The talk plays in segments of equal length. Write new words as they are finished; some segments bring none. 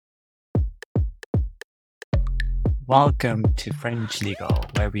Welcome to Fringe Legal,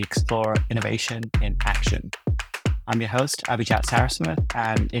 where we explore innovation in action. I'm your host, Abhijat Sarasmith,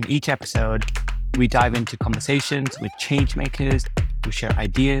 and in each episode, we dive into conversations with change makers who share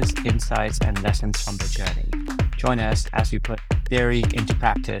ideas, insights, and lessons from their journey. Join us as we put theory into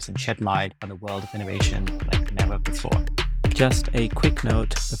practice and shed light on the world of innovation like never before. Just a quick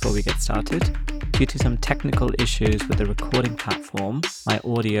note before we get started. Due to some technical issues with the recording platform, my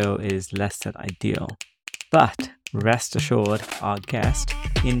audio is less than ideal. But rest assured, our guest,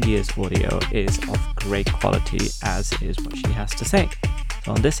 India's audio is of great quality, as is what she has to say.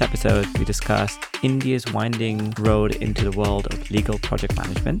 So on this episode, we discuss India's winding road into the world of legal project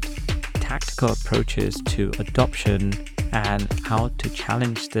management, tactical approaches to adoption, and how to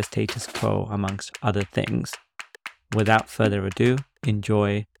challenge the status quo, amongst other things. Without further ado,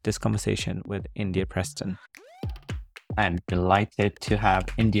 enjoy this conversation with India Preston. I'm delighted to have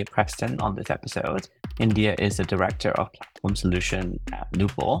India Preston on this episode. India is the Director of Platform Solution at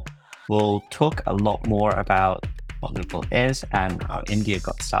Loophole. We'll talk a lot more about what Loophole is and how India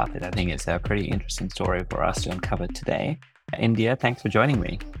got started. I think it's a pretty interesting story for us to uncover today. India, thanks for joining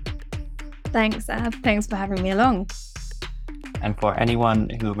me. Thanks, Ab. Thanks for having me along. And for anyone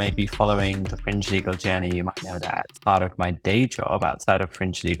who may be following the Fringe Legal journey, you might know that part of my day job outside of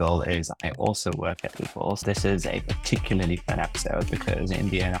Fringe Legal is I also work at Loophole. So this is a particularly fun episode because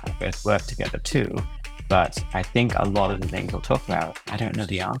India and I both work together too. But I think a lot of the things we'll talk about, I don't know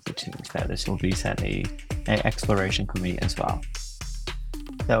the answer to. So this will be certainly an exploration for me as well.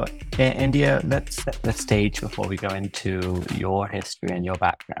 So India, let's set the stage before we go into your history and your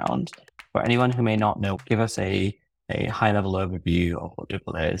background. For anyone who may not know, give us a high-level overview of what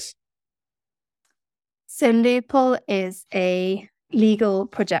Loophole is. So Loophole is a legal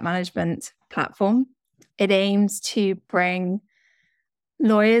project management platform. It aims to bring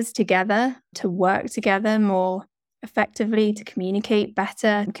lawyers together to work together more effectively, to communicate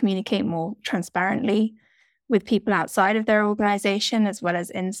better, communicate more transparently with people outside of their organization as well as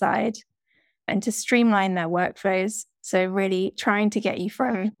inside, and to streamline their workflows. So really trying to get you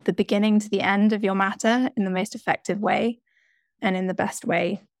from the beginning to the end of your matter in the most effective way and in the best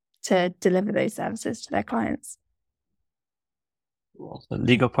way to deliver those services to their clients. Cool. So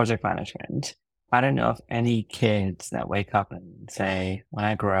legal project management. I don't know of any kids that wake up and say, when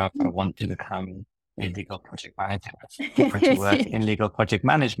I grow up, I want to become a legal project manager or to work in legal project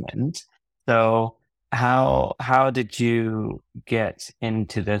management. So how did you get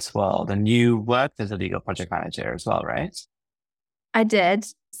into this world? And you worked as a legal project manager as well, right? I did.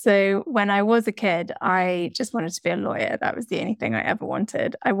 So when I was a kid, I just wanted to be a lawyer. That was the only thing I ever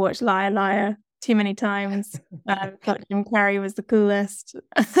wanted. I watched Liar Liar too many times. Thought Jim Carrey was the coolest.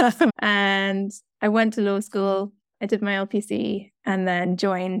 And I went to law school. I did my LPC and then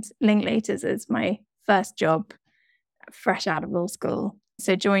joined Linklaters as my first job, fresh out of law school.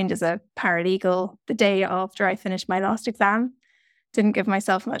 So joined as a paralegal the day after I finished my last exam. Didn't give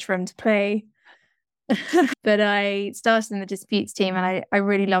myself much room to play. But I started in the disputes team and I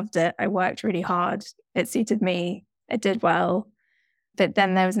really loved it. I worked really hard. It suited me. It did well. But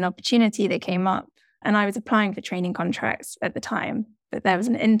then there was an opportunity that came up and I was applying for training contracts at the time. But there was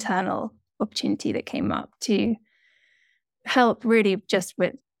an internal opportunity that came up to help really just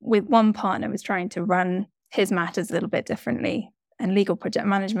with one partner was trying to run his matters a little bit differently. And legal project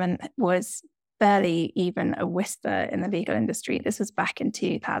management was barely even a whisper in the legal industry. This was back in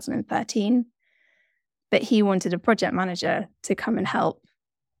 2013. But he wanted a project manager to come and help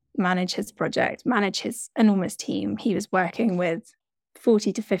manage his project, manage his enormous team. He was working with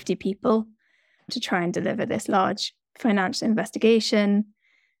 40 to 50 people to try and deliver this large financial investigation.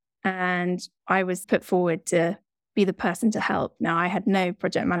 And I was put forward to be the person to help. Now, I had no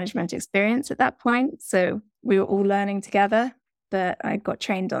project management experience at that point, so we were all learning together. But I got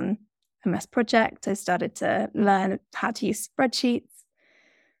trained on MS Project. I started to learn how to use spreadsheets.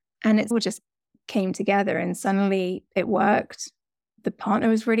 And it all just came together and suddenly it worked. The partner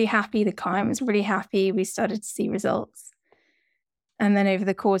was really happy. The client was really happy. We started to see results. And then over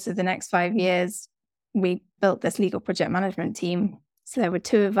the course of the next 5 years, we built this legal project management team. So there were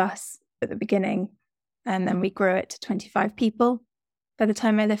 2 of us at the beginning, and then we grew it to 25 people by the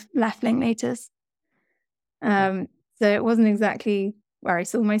time I left Linklaters. So it wasn't exactly where I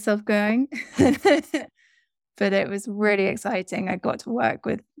saw myself going, but it was really exciting. I got to work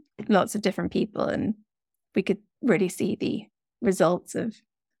with lots of different people and we could really see the results of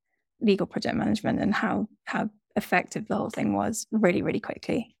legal project management and how effective the whole thing was really, really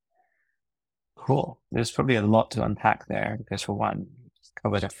quickly. Cool. There's probably a lot to unpack there because for one, you just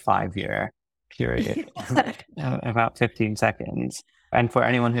covered a 5-year period, about 15 seconds. And for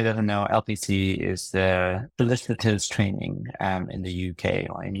anyone who doesn't know, LPC is the solicitors training in the UK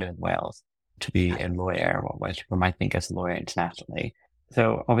or England and Wales to be a lawyer, or what people might think as a lawyer internationally.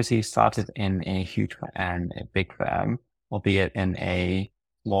 So obviously you started in a huge and a big firm, albeit in a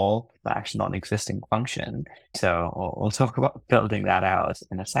small, non-existing function. So we'll talk about building that out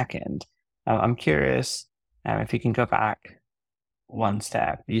in a second. I'm curious if you can go back one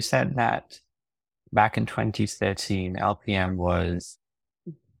step. You said that back in 2013, LPM was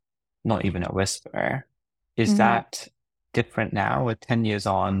not even a whisper. Is that different now with 10 years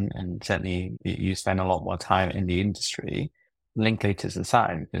on? And certainly you spend a lot more time in the industry. Linklaters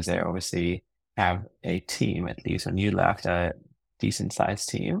aside, because they obviously have a team, at least when you left, a decent sized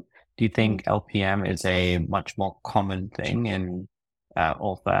team. Do you think LPM is a much more common thing in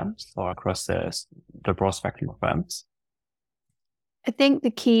all firms or across the broad spectrum of firms? I think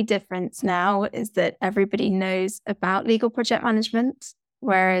the key difference now is that everybody knows about legal project management,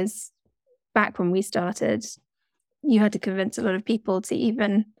 whereas back when we started, you had to convince a lot of people to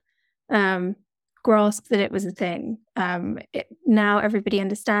even grasp that it was a thing. Now everybody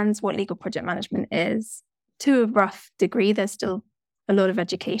understands what legal project management is. To a rough degree, there's still a lot of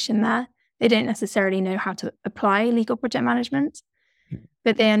education there. They don't necessarily know how to apply legal project management,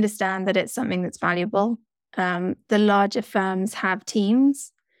 but they understand that it's something that's valuable. The larger firms have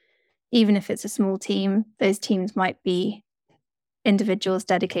teams. Even if it's a small team, those teams might be individuals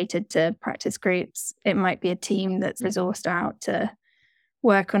dedicated to practice groups. It might be a team that's resourced out to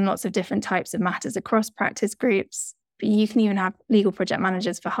work on lots of different types of matters across practice groups. But you can even have legal project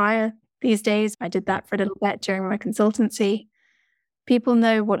managers for hire these days. I did that for a little bit during my consultancy. People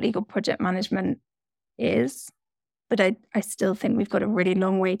know what legal project management is, but I still think we've got a really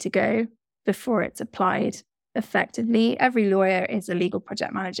long way to go before it's applied effectively. Every lawyer is a legal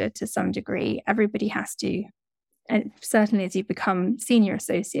project manager to some degree. Everybody has to. And certainly as you become senior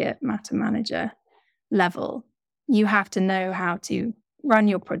associate matter manager level, you have to know how to run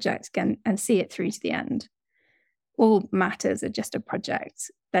your project again and see it through to the end. All matters are just a project.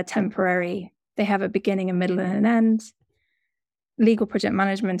 They're temporary. They have a beginning, a middle, and an end. Legal project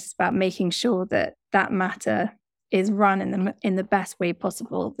management is about making sure that that matter is run in the best way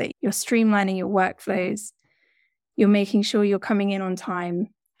possible, that you're streamlining your workflows, you're making sure you're coming in on time,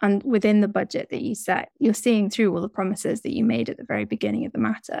 and within the budget that you set, you're seeing through all the promises that you made at the very beginning of the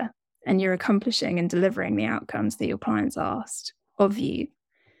matter, and you're accomplishing and delivering the outcomes that your clients asked of you.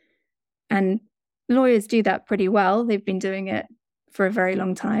 And lawyers do that pretty well. They've been doing it for a very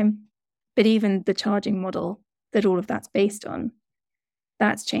long time. But even the charging model that all of that's based on,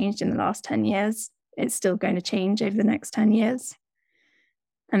 that's changed in the last 10 years. It's still going to change over the next 10 years.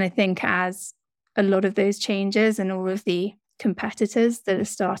 And I think as a lot of those changes and all of the competitors that are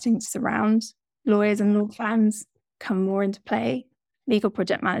starting to surround lawyers and law firms come more into play, legal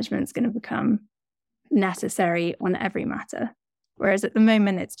project management is going to become necessary on every matter. Whereas at the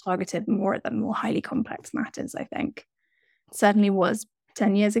moment, it's targeted more at the more highly complex matters, I think. It certainly was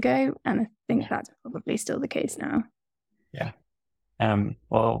 10 years ago, and I think that's probably still the case now. Yeah.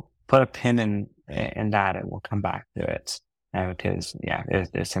 Well, put a pin in that and we'll come back to it. Because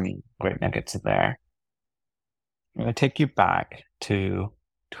there's some great nuggets there. I'm going to take you back to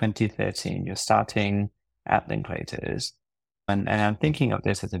 2013. You're starting at Linklaters. And I'm thinking of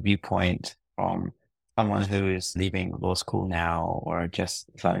this as a viewpoint from someone who is leaving law school now or just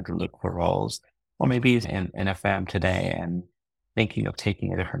starting to look for roles, or maybe is in a firm today and thinking of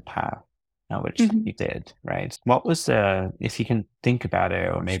taking a different path, which you did, right? What was if you can think about it,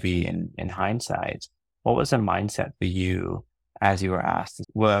 or maybe in hindsight, what was the mindset for you as you were asked to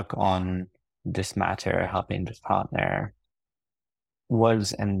work on this matter, helping this partner?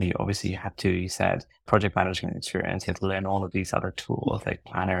 Obviously you said project management experience, you had to learn all of these other tools like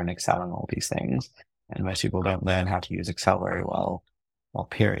Planner and Excel and all these things. And most people don't learn how to use Excel very well,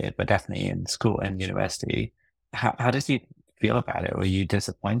 period, but definitely in school and university. How did you feel about it? Were you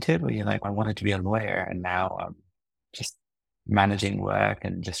disappointed? Were you like, I wanted to be a lawyer and now I'm just managing work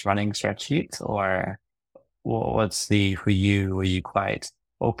and just running spreadsheets? Or for you, were you quite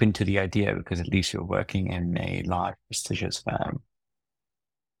open to the idea because at least you're working in a large, prestigious firm?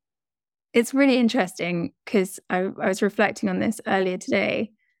 It's really interesting because I was reflecting on this earlier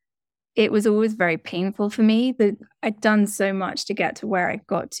today. It was always very painful for me that I'd done so much to get to where I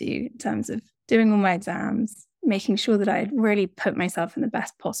got to in terms of doing all my exams, making sure that I had really put myself in the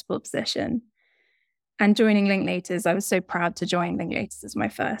best possible position. And joining Linklaters, I was so proud to join Linklaters as my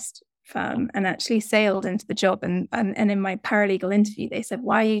first firm and actually sailed into the job. And in my paralegal interview, they said,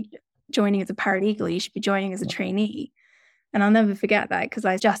 why are you joining as a paralegal? You should be joining as a trainee. And I'll never forget that because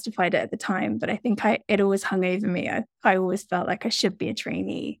I justified it at the time, but I think it always hung over me. I always felt like I should be a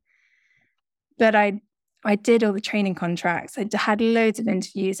trainee. But I did all the training contracts. I had loads of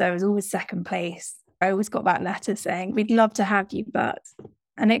interviews. I was always second place. I always got that letter saying, we'd love to have you, but...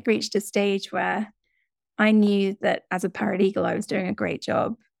 And it reached a stage where I knew that as a paralegal, I was doing a great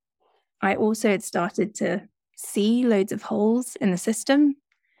job. I also had started to see loads of holes in the system.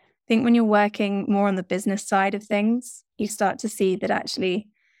 I think when you're working more on the business side of things, you start to see that actually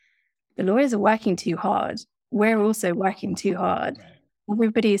the lawyers are working too hard. We're also working too hard.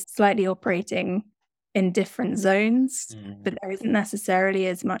 Everybody is slightly operating in different zones, but there isn't necessarily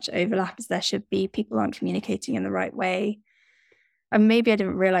as much overlap as there should be. People aren't communicating in the right way. And maybe I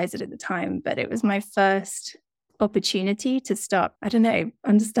didn't realize it at the time, but it was my first opportunity to start, I don't know,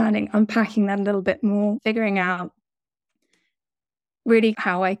 understanding, unpacking that a little bit more, figuring out really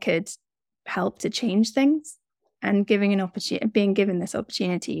how I could help to change things, and being given this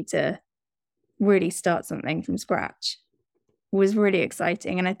opportunity to really start something from scratch was really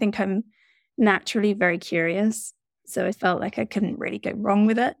exciting. And I think I'm naturally very curious. So I felt like I couldn't really go wrong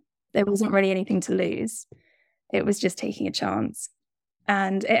with it. There wasn't really anything to lose. It was just taking a chance.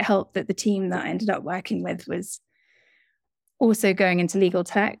 And it helped that the team that I ended up working with was also going into legal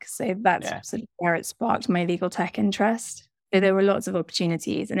tech. So that's sort of where it sparked my legal tech interest. So there were lots of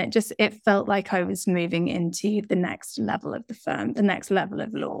opportunities, and it felt like I was moving into the next level of the firm, the next level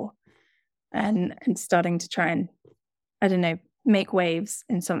of law, and starting to try and, I don't know, make waves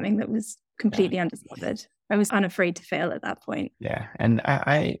in something that was completely undiscovered. I was unafraid to fail at that point. Yeah. And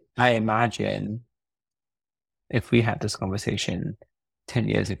I imagine if we had this conversation 10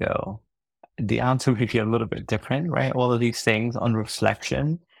 years ago, the answer would be a little bit different, right? All of these things on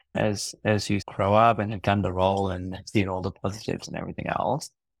reflection as you grow up and have done the role and seen all the positives and everything else,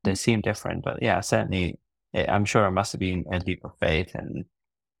 they seem different. But yeah, certainly, I'm sure it must have been a leap of faith. And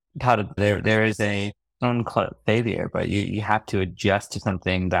part of there is I don't call it failure, but you have to adjust to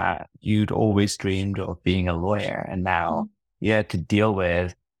something that you'd always dreamed of being a lawyer. And now you had to deal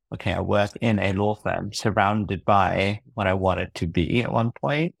with, okay, I work in a law firm surrounded by what I wanted to be at one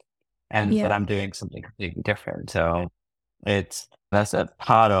point, but I'm doing something completely different. So that's a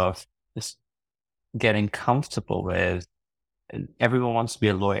part of just getting comfortable with. Everyone wants to be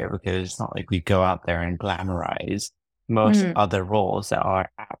a lawyer because it's not like we go out there and glamorize most other roles that are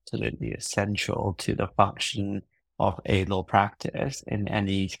absolutely essential to the function of a law practice in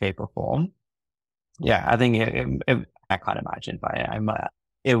any shape or form. Yeah, I think I can't imagine, but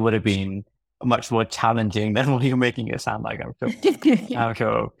it would have been much more challenging than what you're making it sound like. I'm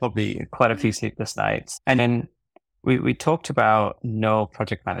sure probably quite a few sleepless nights. And then we talked about no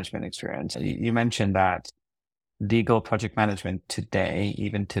project management experience. You mentioned that legal project management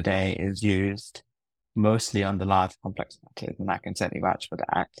even today, is used mostly on the large complex matters, and I can certainly vouch for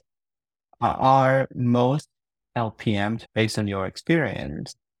that. Are most LPMs, based on your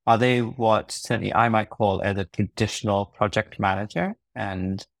experience, are they what certainly I might call as a traditional project manager?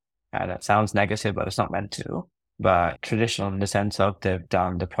 And that sounds negative, but it's not meant to. But traditional in the sense of they've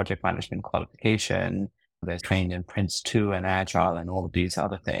done the project management qualification, they're trained in Prince 2 and Agile and all of these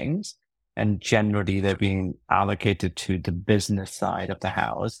other things. And generally they're being allocated to the business side of the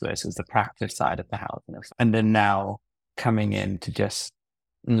house versus the practice side of the house. And then now coming in to just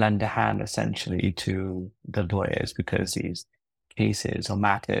lend a hand essentially to the lawyers because these cases or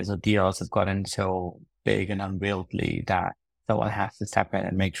matters or deals have gotten so big and unwieldy that someone has to step in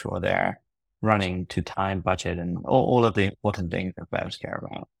and make sure they're running to time, budget, and all of the important things that firms care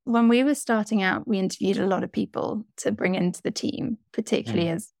about. When we were starting out, we interviewed a lot of people to bring into the team, particularly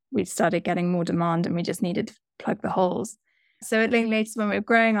as we started getting more demand and we just needed to plug the holes. So at Linklaters, when we were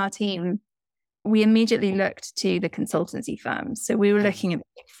growing our team, we immediately looked to the consultancy firms. So we were looking at the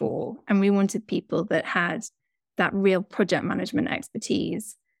Big Four, and we wanted people that had that real project management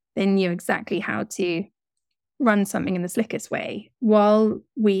expertise. They knew exactly how to run something in the slickest way. While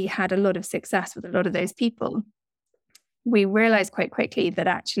we had a lot of success with a lot of those people, we realized quite quickly that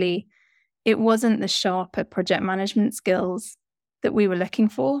actually it wasn't the sharper project management skills that we were looking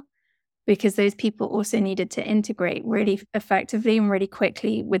for, because those people also needed to integrate really effectively and really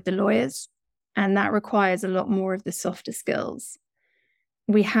quickly with the lawyers. And that requires a lot more of the softer skills.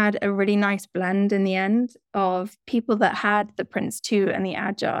 We had a really nice blend in the end of people that had the Prince 2 and the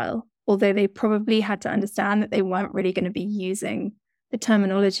Agile, although they probably had to understand that they weren't really going to be using the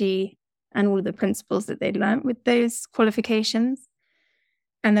terminology and all of the principles that they'd learned with those qualifications.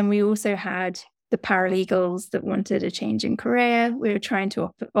 And then we also had the paralegals that wanted a change in career. We were trying to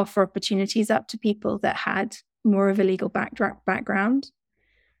offer opportunities up to people that had more of a legal background.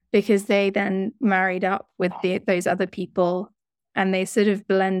 because they then married up with those other people and they sort of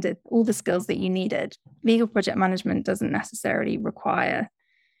blended all the skills that you needed. Legal project management doesn't necessarily require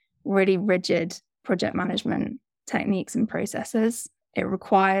really rigid project management techniques and processes. It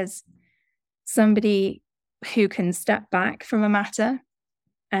requires somebody who can step back from a matter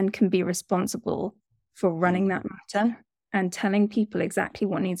and can be responsible for running that matter and telling people exactly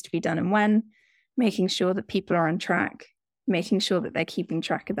what needs to be done and when, making sure that people are on track, making sure that they're keeping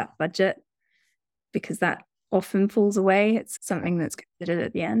track of that budget, because that often falls away. It's something that's considered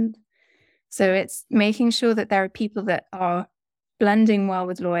at the end. So it's making sure that there are people that are blending well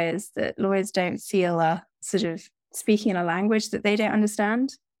with lawyers, that lawyers don't feel sort of speaking in a language that they don't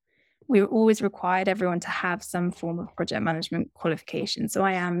understand. We always required everyone to have some form of project management qualification. So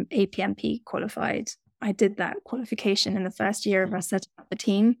I am APMP qualified. I did that qualification in the first year of us setting up the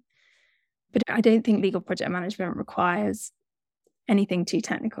team. But I don't think legal project management requires anything too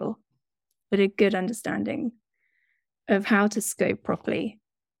technical, but a good understanding of how to scope properly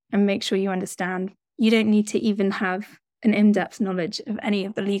and make sure you understand. You don't need to even have an in-depth knowledge of any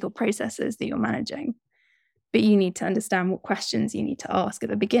of the legal processes that you're managing, but you need to understand what questions you need to ask at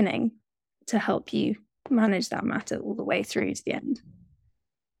the beginning to help you manage that matter all the way through to the end.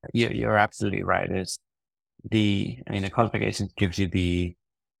 You're absolutely right. The qualifications gives you the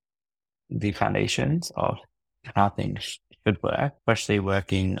foundations of how things should work, especially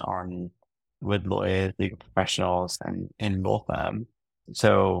working with lawyers, legal professionals, and in law firm.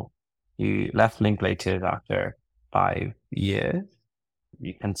 So you left Linklaters after 5 years.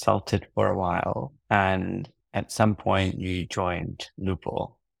 You consulted for a while, and at some point you joined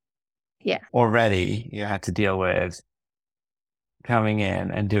Loophole. Yeah. Already you had to deal with coming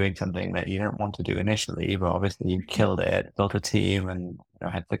in and doing something that you didn't want to do initially, but obviously you killed it, built a team, and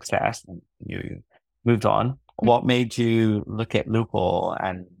had success, and you moved on. What made you look at Loophole?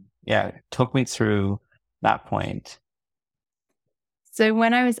 And talk me through that point. So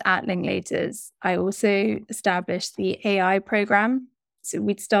when I was at Linklaters, I also established the AI program. So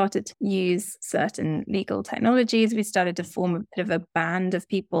we'd started to use certain legal technologies. We started to form a bit of a band of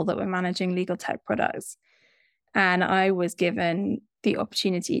people that were managing legal tech products. And I was given the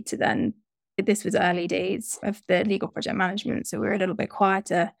opportunity to then, this was early days of the legal project management, so we were a little bit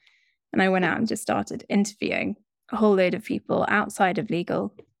quieter. And I went out and just started interviewing a whole load of people outside of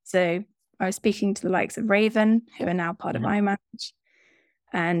legal. So I was speaking to the likes of Raven, who are now part of iManage.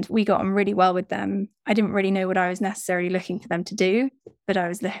 And we got on really well with them. I didn't really know what I was necessarily looking for them to do, but I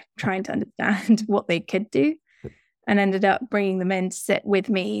was trying to understand what they could do, and ended up bringing them in to sit with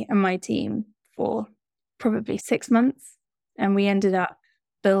me and my team for probably 6 months. And we ended up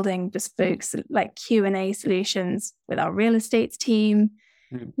building bespoke like Q&A solutions with our real estate team.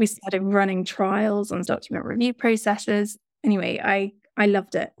 We started running trials on document review processes. Anyway, I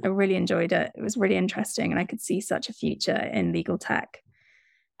loved it. I really enjoyed it. It was really interesting, and I could see such a future in legal tech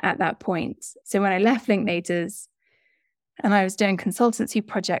at that point. So when I left Linklaters and I was doing consultancy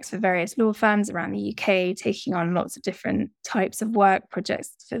projects for various law firms around the UK, taking on lots of different types of work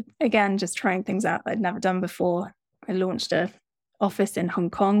projects, for, again, just trying things out that I'd never done before. I launched an office in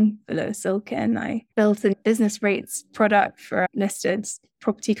Hong Kong for Lewis Silkin. I built a business rates product for a listed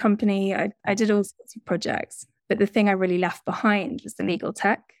property company. I did all sorts of projects. But the thing I really left behind was the legal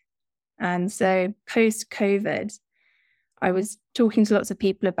tech. And so post-COVID, I was talking to lots of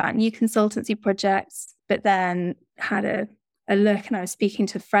people about new consultancy projects, but then had a look, and I was speaking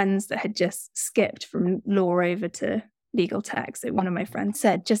to friends that had just skipped from law over to legal tech. So one of my friends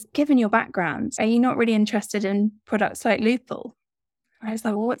said, just given your background, are you not really interested in products like Loophole? I was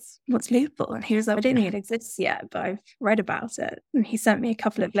like, well, what's Loophole? And he was like, I don't think it exists yet, but I've read about it. And he sent me a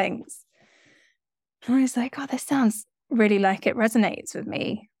couple of links. And I was like, oh, this sounds really like it resonates with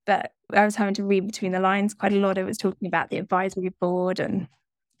me. But I was having to read between the lines quite a lot. It was talking about the advisory board and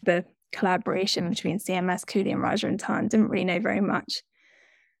the collaboration between CMS, Cooley, and Raja and Tan. Didn't really know very much.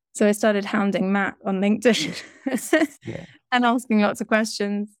 So I started hounding Matt on LinkedIn and asking lots of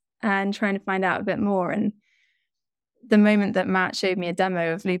questions and trying to find out a bit more. And the moment that Matt showed me a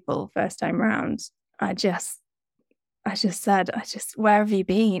demo of Loophole first time round, I just said, where have you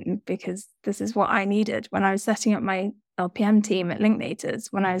been? Because this is what I needed when I was setting up my LPM team at Linklaters,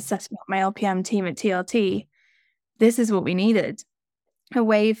 when I was setting up my LPM team at TLT. This is what we needed. A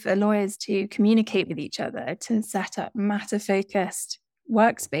way for lawyers to communicate with each other, to set up matter-focused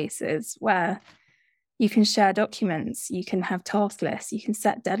workspaces where you can share documents, you can have task lists, you can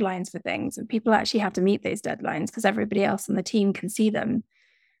set deadlines for things, and people actually have to meet those deadlines because everybody else on the team can see them.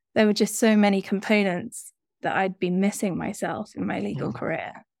 There were just so many components that I'd been missing myself in my legal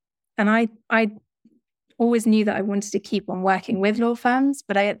career. And I always knew that I wanted to keep on working with law firms,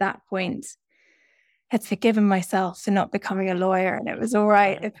 but I, at that point, had forgiven myself for not becoming a lawyer, and it was all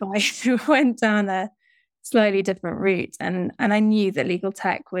right if I went down a slightly different route. And I knew that legal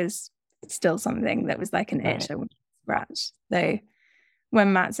tech was still something that was like an itch I wanted to scratch. So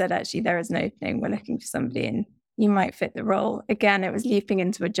when Matt said, actually, there is an opening, we're looking for somebody and you might fit the role. Again, it was leaping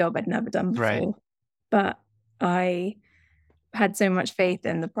into a job I'd never done before. Right. But I had so much faith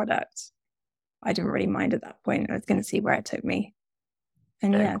in the product. I didn't really mind at that point. I was going to see where it took me.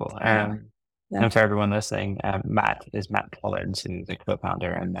 And Very cool. And for everyone listening, Matt is Matt Collins, who's the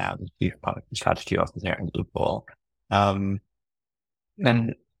co-founder and now the Chief Product and Strategy Officer at Loophole. And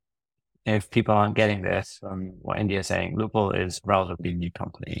if people aren't getting this from what India is saying, Loophole is a relatively new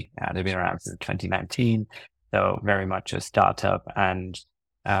company. They've been around since 2019, so very much a startup, and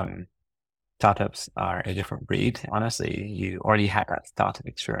startups are a different breed. Honestly, you already had that startup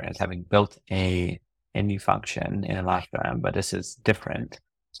experience, having built a new function in a large firm, but this is different.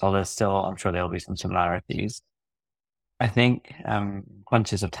 So there's still, I'm sure there'll be some similarities. I think,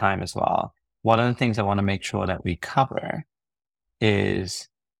 conscious of time as well, one of the things I want to make sure that we cover is,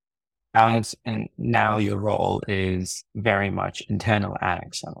 Alex, and now your role is very much internal and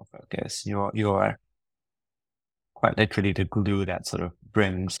external focus. You're quite literally the glue that sort of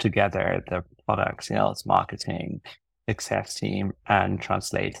brings together the product, sales, marketing, success team, and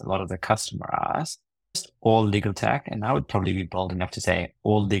translates a lot of the customer asks. Just all legal tech, and I would probably be bold enough to say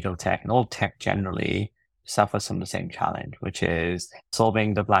all legal tech and all tech generally suffers from the same challenge, which is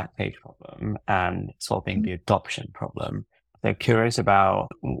solving the black page problem and solving the adoption problem. They're curious about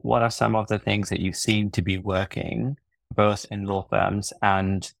what are some of the things that you seem to be working both in law firms,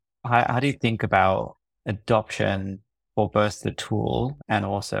 and how do you think about adoption for both the tool and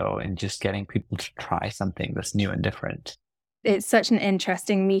also in just getting people to try something that's new and different? It's such an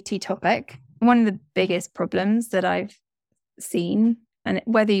interesting, meaty topic. One of the biggest problems that I've seen, and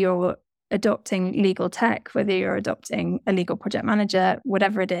whether you're adopting legal tech, whether you're adopting a legal project manager,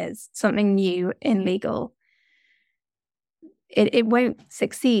 whatever it is, something new in legal, it won't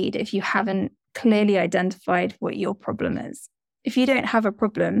succeed if you haven't clearly identified what your problem is. If you don't have a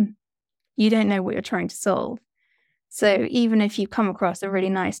problem, you don't know what you're trying to solve. So even if you come across a really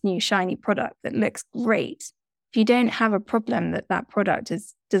nice new shiny product that looks great, if you don't have a problem that product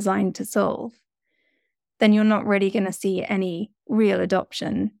is designed to solve, then you're not really going to see any real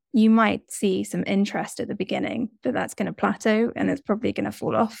adoption. You might see some interest at the beginning, but that's going to plateau and it's probably going to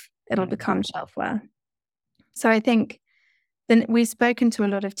fall off. It'll become shelfware. So I think then we've spoken to a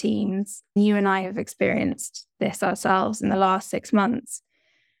lot of teams. You and I have experienced this ourselves in the last 6 months.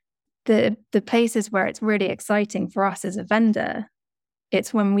 The places where it's really exciting for us as a vendor,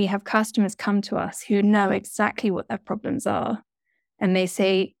 it's when we have customers come to us who know exactly what their problems are. And they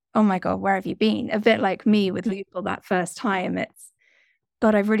say, oh my God, where have you been? A bit like me with Loophole that first time. It's,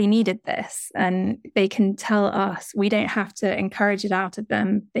 God, I've really needed this. And they can tell us, we don't have to encourage it out of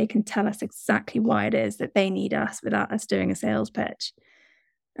them. They can tell us exactly why it is that they need us without us doing a sales pitch.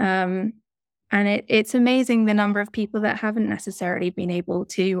 And it's amazing the number of people that haven't necessarily been able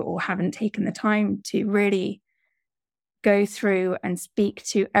to or haven't taken the time to really go through and speak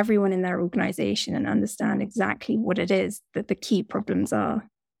to everyone in their organization and understand exactly what it is that the key problems are.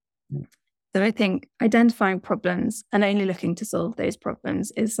 So I think identifying problems and only looking to solve those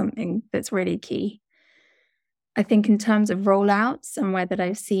problems is something that's really key. I think in terms of rollouts and where that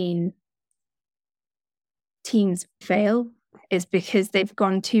I've seen teams fail is because they've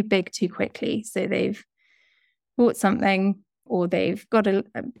gone too big too quickly. So they've bought something or they've got a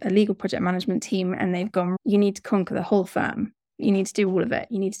legal project management team and they've gone, you need to conquer the whole firm. You need to do all of it.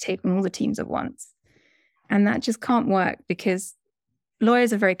 You need to take on all the teams at once. And that just can't work because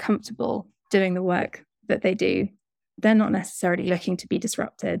lawyers are very comfortable doing the work that they do. They're not necessarily looking to be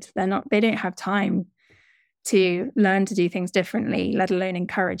disrupted. They don't have time to learn to do things differently, let alone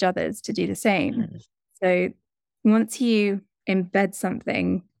encourage others to do the same. So once you embed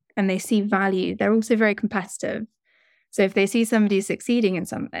something and they see value, they're also very competitive. So if they see somebody succeeding in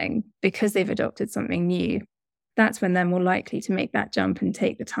something because they've adopted something new, that's when they're more likely to make that jump and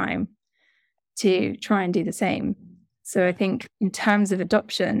take the time to try and do the same. So I think in terms of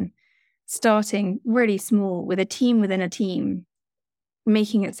adoption, starting really small with a team within a team,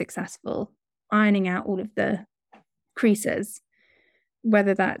 making it successful, ironing out all of the creases,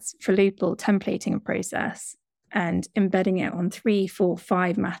 whether that's for Loophole, templating a process and embedding it on 3, 4,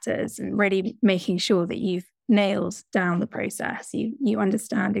 5 matters and really making sure that you've nailed down the process. You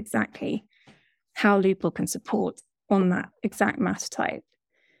understand exactly how Loophole can support on that exact matter type.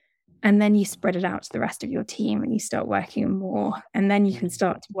 And then you spread it out to the rest of your team and you start working on more. And then you can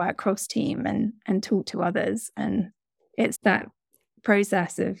start to work cross team and talk to others. And it's that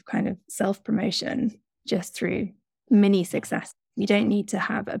process of kind of self-promotion just through mini success. You don't need to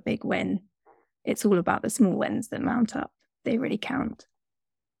have a big win. It's all about the small wins that mount up. They really count.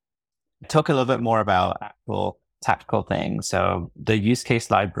 Talk a little bit more about actual tactical things. So the use case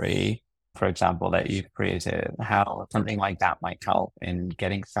library, for example, that you've created, how something like that might help in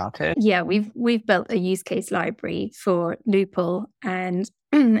getting started. Yeah, we've built a use case library for Loople, and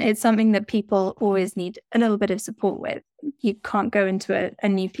it's something that people always need a little bit of support with. You can't go into a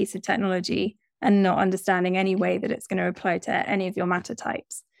new piece of technology and not understanding any way that it's going to apply to any of your matter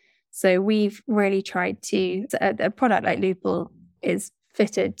types. So we've really tried to, a product like Loople is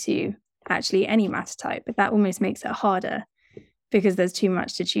fitted to actually any matter type, but that almost makes it harder because there's too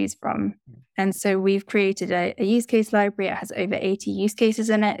much to choose from. And so we've created a use case library. It has over 80 use cases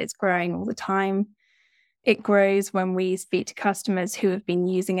in it. It's growing all the time. It grows when we speak to customers who have been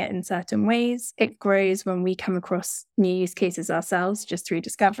using it in certain ways. It grows when we come across new use cases ourselves just through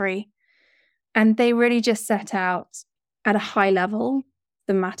discovery. And they really just set out at a high level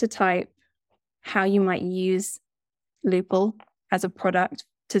the matter type, how you might use Loople as a product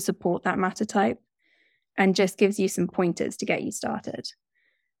to support that matter type, and just gives you some pointers to get you started.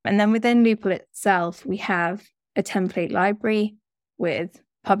 And then within Loople itself, we have a template library with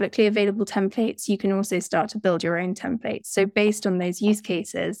publicly available templates. You can also start to build your own templates. So based on those use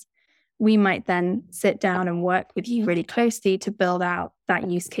cases, we might then sit down and work with you really closely to build out that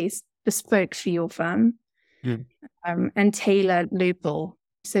use case bespoke for your firm, and tailor Loople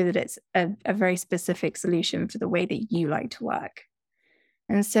so that it's a very specific solution for the way that you like to work.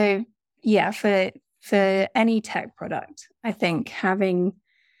 And so, yeah, for any tech product, I think having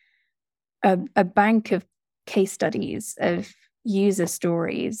a bank of case studies, of user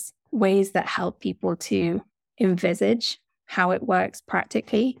stories, ways that help people to envisage how it works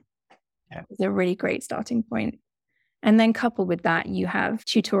practically is a really great starting point. And then coupled with that, you have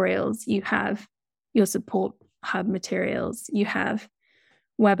tutorials, you have your support hub materials, you have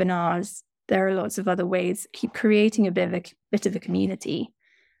webinars. There are lots of other ways. Keep creating a bit of a community.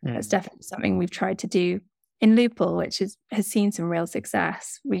 That's definitely something we've tried to do in Loople, which has seen some real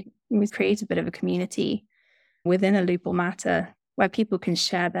success. We've created a bit of a community within a Loople matter where people can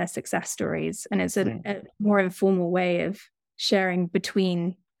share their success stories. And it's a more informal way of sharing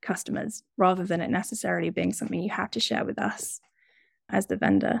between customers rather than it necessarily being something you have to share with us as the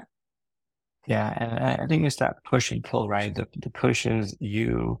vendor. Yeah, and I think it's that push and pull, right? The push is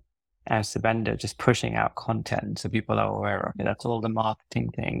you as the vendor just pushing out content so people are aware of it. That's all the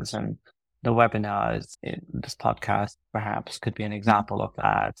marketing things, and the webinars, this podcast perhaps could be an example of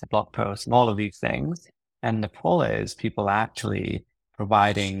that, blog posts and all of these things. And the pull is people actually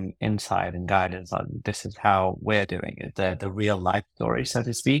providing insight and guidance on this is how we're doing it, the real life story, so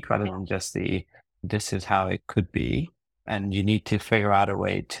to speak, rather than just this is how it could be. And you need to figure out a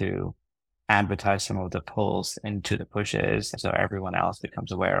way to advertise some of the pulls into the pushes so everyone else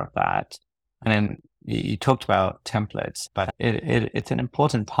becomes aware of that. And then you talked about templates, but it's an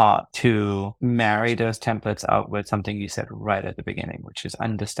important part to marry those templates out with something you said right at the beginning, which is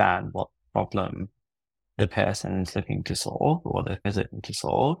understand what problem the person is looking to solve or the is looking to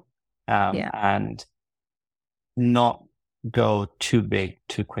solve, and not go too big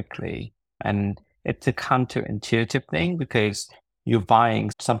too quickly. And it's a counterintuitive thing because you're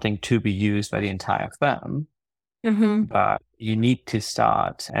buying something to be used by the entire firm, but you need to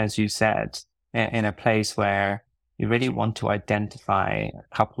start, as you said, in a place where you really want to identify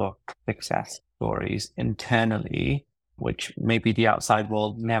a couple of success stories internally, which maybe the outside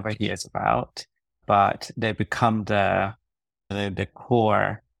world never hears about, but they become the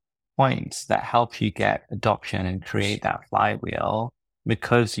core points that help you get adoption and create that flywheel,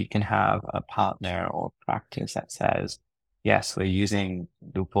 because you can have a partner or practice that says, yes, we're using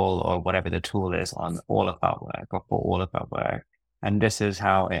Drupal or whatever the tool is on all of our work or for all of our work. And this is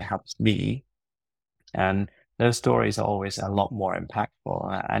how it helps me. And those stories are always a lot more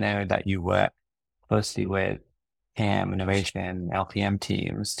impactful. I know that you work closely with PM, innovation, LPM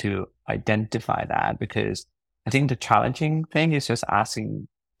teams to identify that, because I think the challenging thing is just asking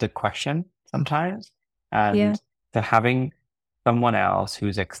the question sometimes. And to having someone else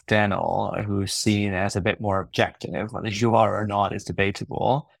who's external, or who's seen as a bit more objective, whether you are or not is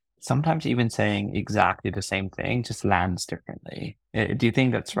debatable. Sometimes even saying exactly the same thing just lands differently. Do you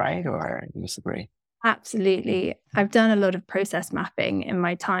think that's right, or do you disagree? Absolutely. I've done a lot of process mapping in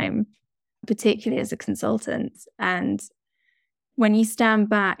my time, particularly as a consultant. And when you stand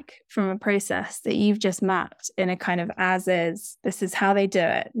back from a process that you've just mapped in a kind of as is, this is how they do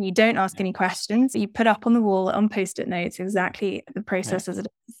it. You don't ask any questions. You put up on the wall on Post-it notes exactly the process as it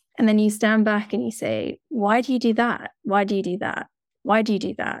is. And then you stand back and you say, why do you do that? Why do you do that? Why do you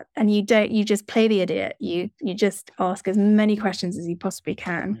do that? And you just play the idiot. You just ask as many questions as you possibly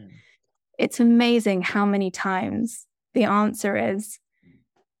can. It's amazing how many times the answer is,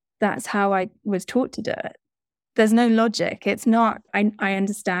 that's how I was taught to do it. There's no logic. It's not, I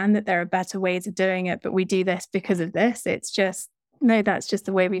understand that there are better ways of doing it, but we do this because of this. It's just, no, that's just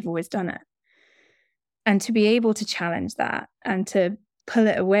the way we've always done it. And to be able to challenge that and to pull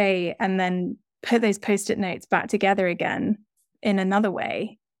it away and then put those Post-it notes back together again in another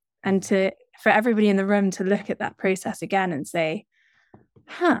way, and for everybody in the room to look at that process again and say,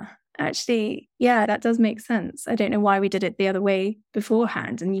 actually, yeah, that does make sense. I don't know why we did it the other way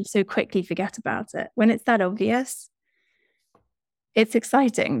beforehand. And you so quickly forget about it. When it's that obvious, it's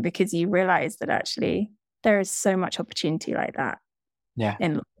exciting because you realize that actually there is so much opportunity like that. Yeah.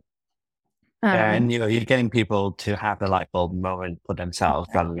 And you're getting people to have the light bulb moment for themselves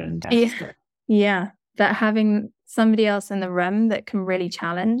rather than that having somebody else in the room that can really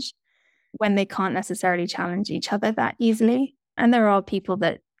challenge when they can't necessarily challenge each other that easily. And there are people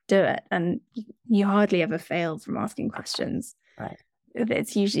that do it, and you hardly ever fail from asking questions. Right.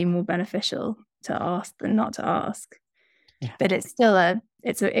 It's usually more beneficial to ask than not to ask. Yeah. But it's still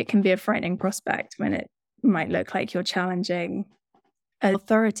it can be a frightening prospect when it might look like you're challenging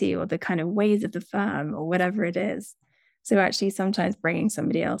authority or the kind of ways of the firm or whatever it is. So actually sometimes bringing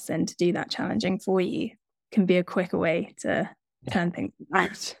somebody else in to do that challenging for you can be a quicker way to turn things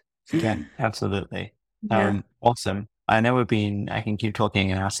around. Yeah, absolutely. Yeah. Awesome. I know I can keep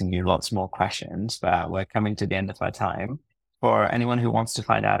talking and asking you lots more questions, but we're coming to the end of our time. For anyone who wants to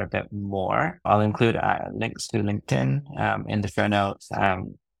find out a bit more, I'll include links to LinkedIn in the show notes. I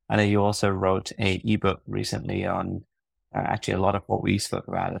know you also wrote an ebook recently on actually a lot of what we spoke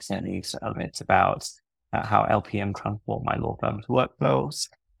about, certainly it's about how LPM transformed my law firm's workflows.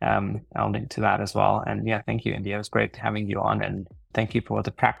 I'll link to that as well. And yeah, thank you, India. It was great having you on, and thank you for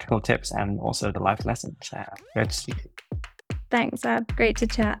the practical tips and also the life lessons. Great to speak. Thanks, Ab. Great to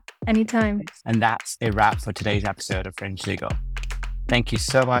chat. Anytime. And that's a wrap for today's episode of Fringe Legal. Thank you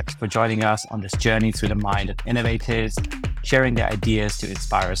so much for joining us on this journey through the mind of innovators, sharing their ideas to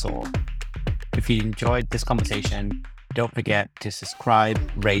inspire us all. If you enjoyed this conversation, don't forget to subscribe,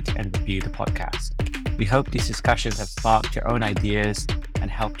 rate, and review the podcast. We hope these discussions have sparked your own ideas and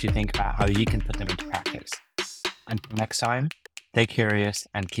helped you think about how you can put them into practice. Until next time, stay curious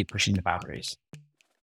and keep pushing the boundaries.